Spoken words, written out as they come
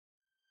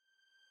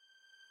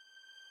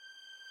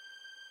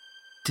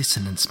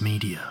Dissonance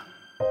Media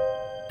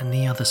and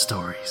the Other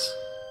Stories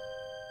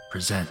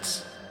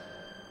presents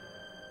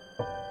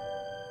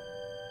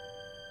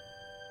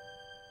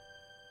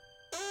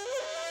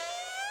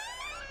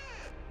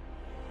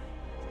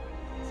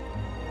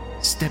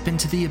Step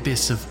into the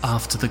abyss of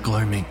After the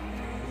Gloaming,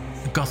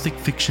 a gothic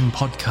fiction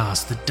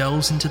podcast that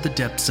delves into the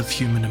depths of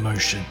human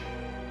emotion.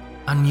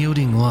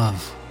 Unyielding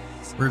love,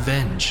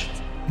 revenge,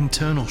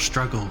 internal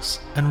struggles,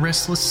 and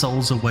restless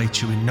souls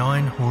await you in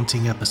 9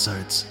 haunting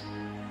episodes,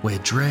 where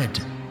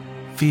dread,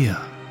 fear,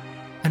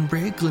 and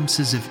rare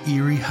glimpses of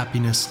eerie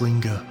happiness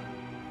linger.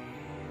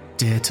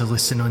 Dare to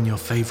listen on your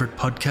favourite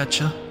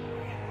podcatcher?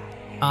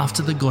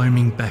 After the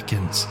Gloaming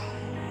beckons.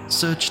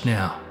 Search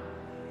now,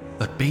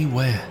 but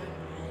beware.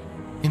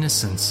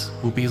 Innocence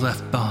will be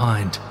left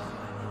behind.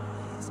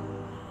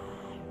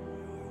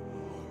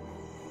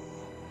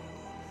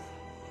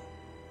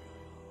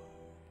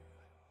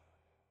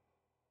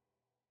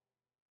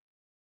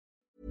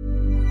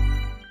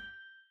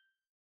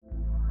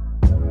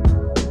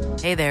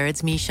 Hey there,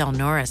 it's Michelle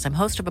Norris. I'm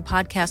host of a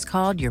podcast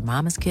called Your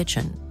Mama's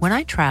Kitchen. When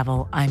I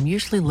travel, I'm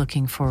usually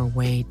looking for a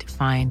way to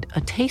find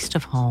a taste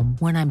of home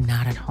when I'm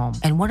not at home.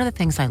 And one of the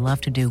things I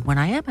love to do when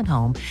I am at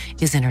home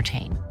is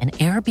entertain. And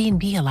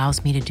Airbnb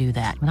allows me to do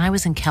that. When I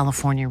was in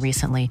California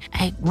recently,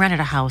 I rented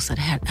a house that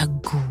had a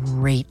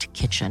great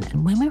kitchen.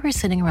 And when we were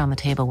sitting around the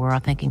table, we were all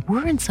thinking,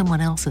 we're in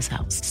someone else's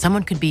house.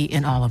 Someone could be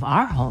in all of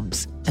our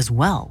homes as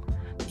well.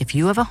 If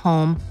you have a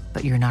home,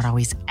 but you're not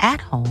always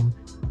at home,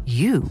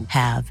 you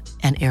have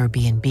an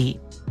Airbnb.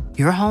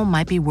 Your home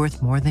might be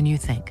worth more than you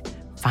think.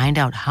 Find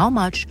out how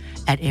much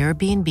at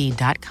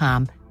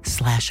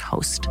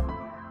airbnb.com/host.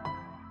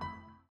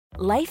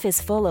 Life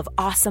is full of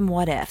awesome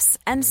what-ifs,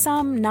 and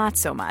some not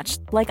so much,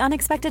 like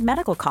unexpected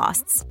medical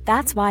costs.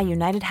 That's why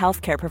United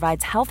Healthcare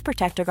provides Health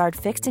Protector Guard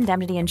fixed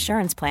indemnity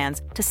insurance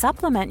plans to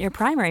supplement your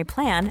primary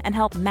plan and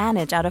help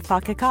manage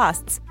out-of-pocket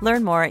costs.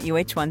 Learn more at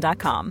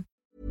uh1.com.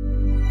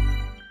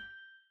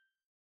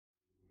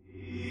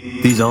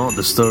 These aren't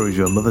the stories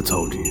your mother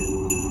told you.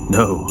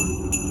 No,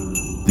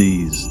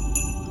 these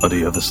are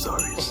the other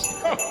stories.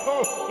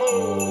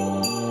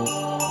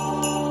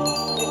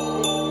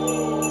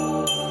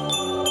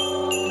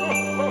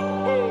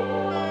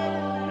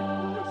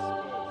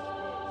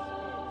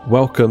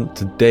 Welcome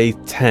to day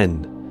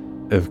 10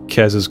 of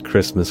Kez's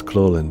Christmas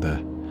Clawlander.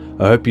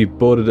 I hope you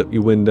boarded up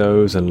your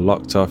windows and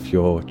locked off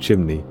your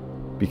chimney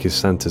because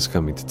Santa's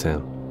coming to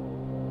town.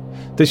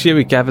 This year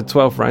we gathered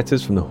 12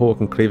 writers from the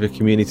Hawk and Cleaver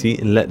community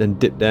and let them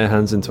dip their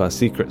hands into our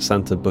secret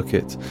Santa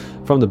bucket.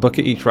 From the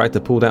bucket each writer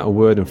pulled out a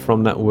word, and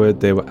from that word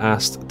they were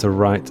asked to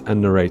write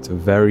and narrate a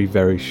very,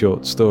 very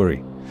short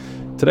story.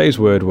 Today's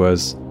word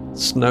was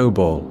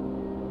snowball,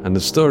 and the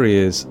story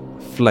is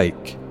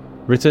Flake,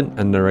 written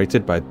and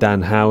narrated by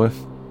Dan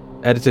Howarth,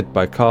 edited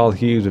by Carl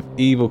Hughes with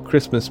evil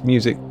Christmas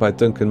music by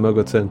Duncan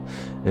Muggleton,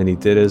 and he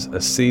did us a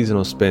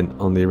seasonal spin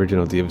on the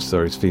original The Other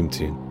Stories theme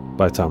tune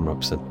by Tom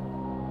Robson.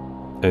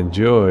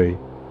 Enjoy,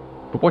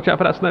 but watch out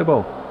for that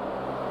snowball.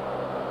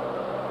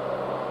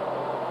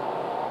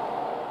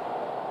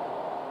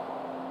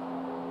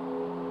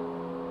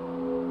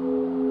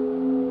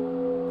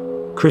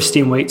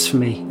 Christian waits for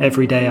me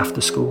every day after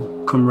school,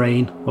 come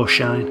rain or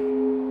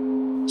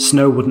shine.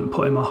 Snow wouldn't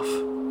put him off,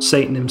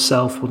 Satan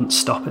himself wouldn't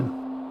stop him.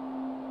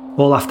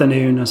 All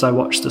afternoon, as I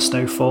watched the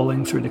snow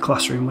falling through the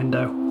classroom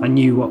window, I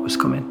knew what was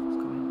coming.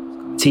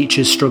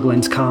 Teachers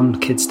struggling to calm the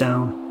kids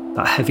down,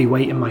 that heavy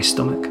weight in my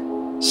stomach,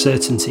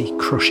 certainty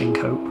crushing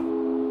hope.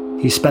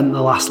 He spent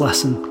the last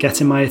lesson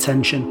getting my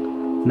attention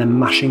and then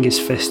mashing his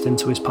fist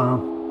into his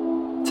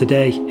palm.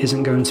 Today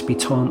isn't going to be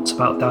taunt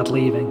about Dad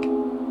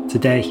leaving.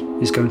 Today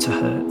is going to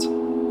hurt.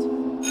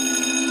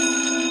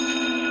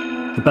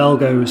 The bell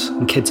goes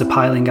and kids are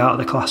piling out of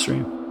the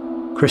classroom.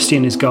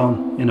 Christian is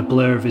gone in a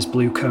blur of his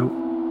blue coat.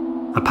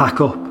 I pack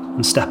up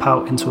and step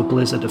out into a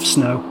blizzard of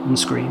snow and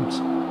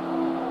screams.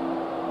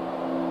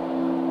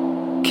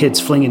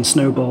 Kids flinging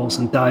snowballs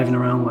and diving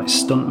around like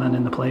stuntmen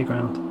in the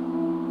playground.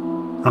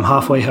 I'm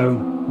halfway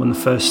home when the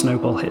first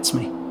snowball hits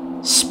me,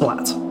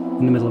 splat,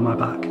 in the middle of my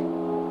back.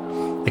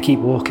 I keep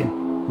walking,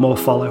 more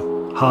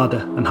follow,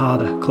 harder and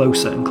harder,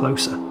 closer and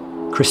closer.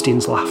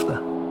 Christian's laughter.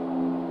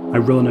 I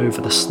run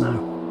over the snow,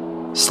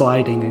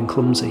 sliding and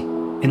clumsy,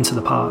 into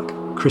the park,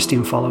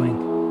 Christian following.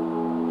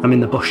 I'm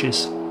in the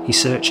bushes, he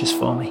searches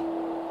for me.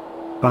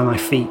 By my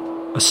feet,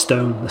 a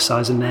stone the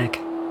size of an egg.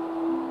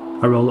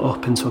 I roll it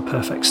up into a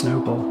perfect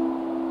snowball,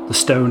 the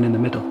stone in the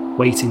middle,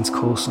 waiting to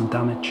cause some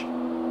damage.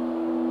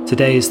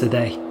 Today is the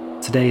day.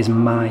 Today is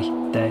my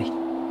day.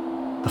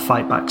 The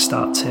fight back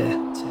starts here.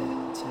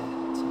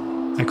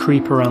 I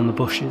creep around the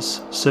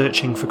bushes,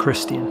 searching for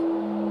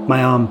Christian.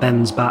 My arm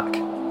bends back,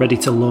 ready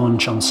to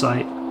launch on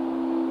sight.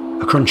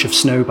 A crunch of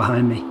snow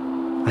behind me.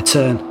 I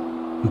turn,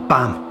 and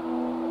bam!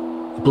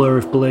 A blur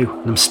of blue,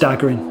 and I'm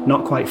staggering,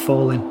 not quite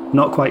falling,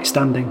 not quite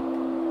standing.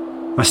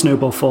 My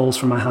snowball falls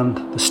from my hand,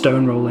 the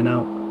stone rolling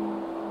out.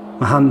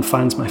 My hand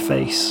finds my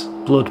face,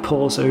 blood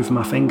pours over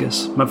my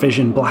fingers, my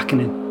vision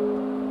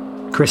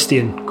blackening.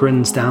 Christian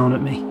grins down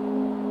at me.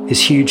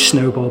 his huge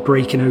snowball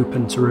breaking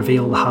open to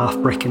reveal the half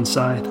brick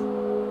inside.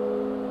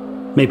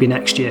 "Maybe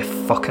next year,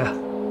 fucker,"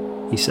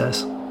 he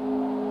says.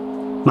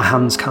 My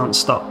hands can't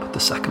stop the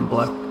second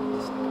blow.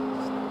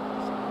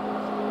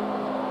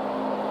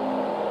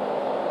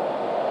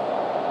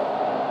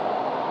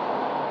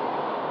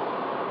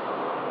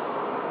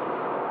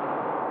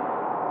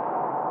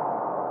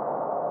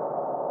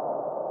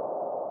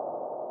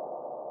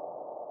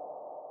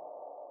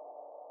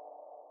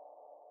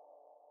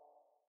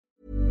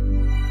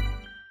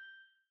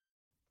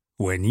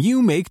 When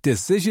you make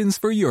decisions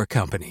for your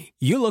company,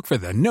 you look for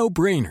the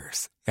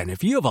no-brainers. And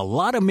if you have a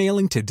lot of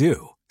mailing to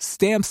do,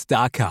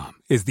 Stamps.com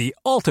is the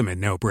ultimate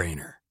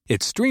no-brainer.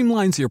 It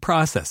streamlines your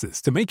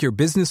processes to make your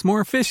business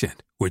more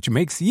efficient, which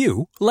makes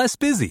you less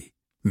busy.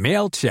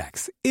 Mail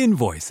checks,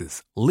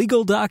 invoices,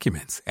 legal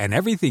documents, and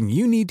everything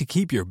you need to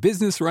keep your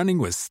business running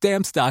with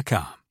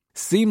Stamps.com.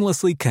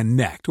 Seamlessly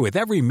connect with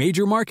every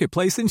major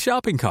marketplace and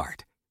shopping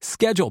cart.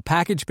 Schedule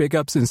package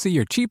pickups and see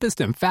your cheapest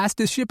and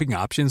fastest shipping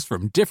options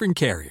from different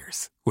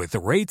carriers, with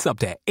rates up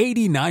to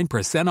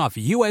 89% off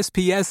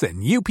USPS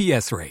and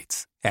UPS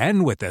rates.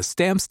 And with the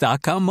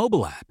Stamps.com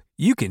mobile app,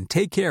 you can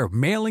take care of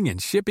mailing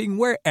and shipping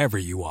wherever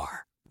you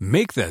are.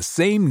 Make the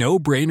same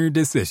no-brainer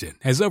decision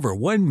as over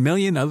 1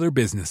 million other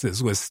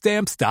businesses with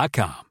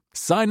Stamps.com.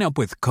 Sign up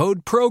with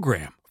code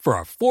PROGRAM for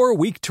a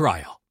 4-week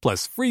trial,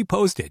 plus free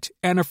postage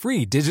and a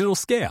free digital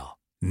scale.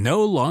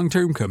 No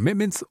long-term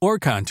commitments or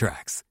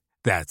contracts.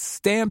 That's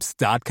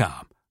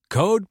Stamps.com.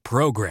 Code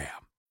PROGRAM.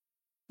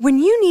 When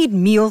you need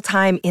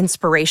mealtime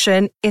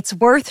inspiration, it's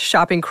worth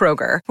shopping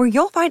Kroger, where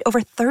you'll find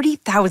over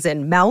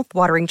 30,000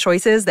 mouth-watering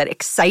choices that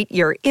excite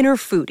your inner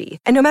foodie.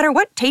 And no matter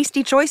what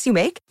tasty choice you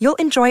make, you'll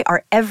enjoy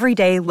our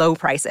everyday low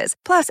prices,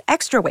 plus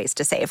extra ways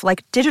to save,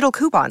 like digital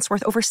coupons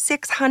worth over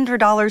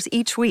 $600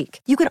 each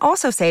week. You can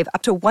also save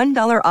up to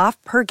 $1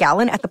 off per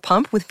gallon at the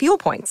pump with fuel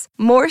points.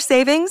 More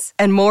savings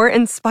and more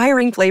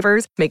inspiring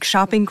flavors make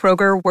shopping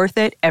Kroger worth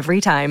it every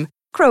time.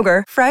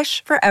 Kroger,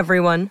 fresh for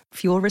everyone.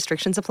 Fuel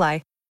restrictions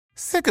apply.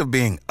 Sick of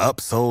being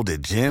upsold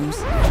at gyms?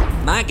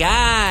 My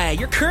guy,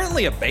 you're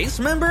currently a base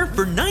member.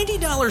 For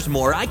 $90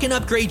 more, I can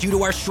upgrade you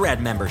to our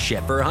Shred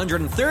membership. For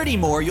 $130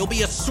 more, you'll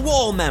be a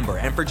Swole member.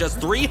 And for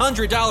just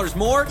 $300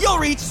 more, you'll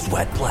reach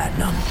Sweat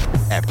Platinum.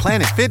 At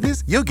Planet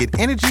Fitness, you'll get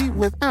energy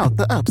without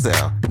the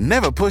upsell.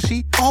 Never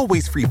pushy,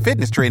 always free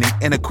fitness training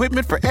and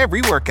equipment for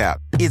every workout.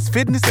 It's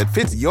fitness that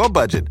fits your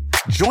budget.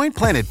 Join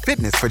Planet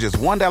Fitness for just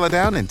 $1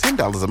 down and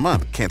 $10 a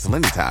month. Cancel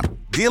anytime.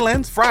 Deal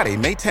ends Friday,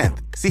 May 10th.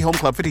 See Home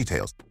Club for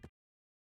details.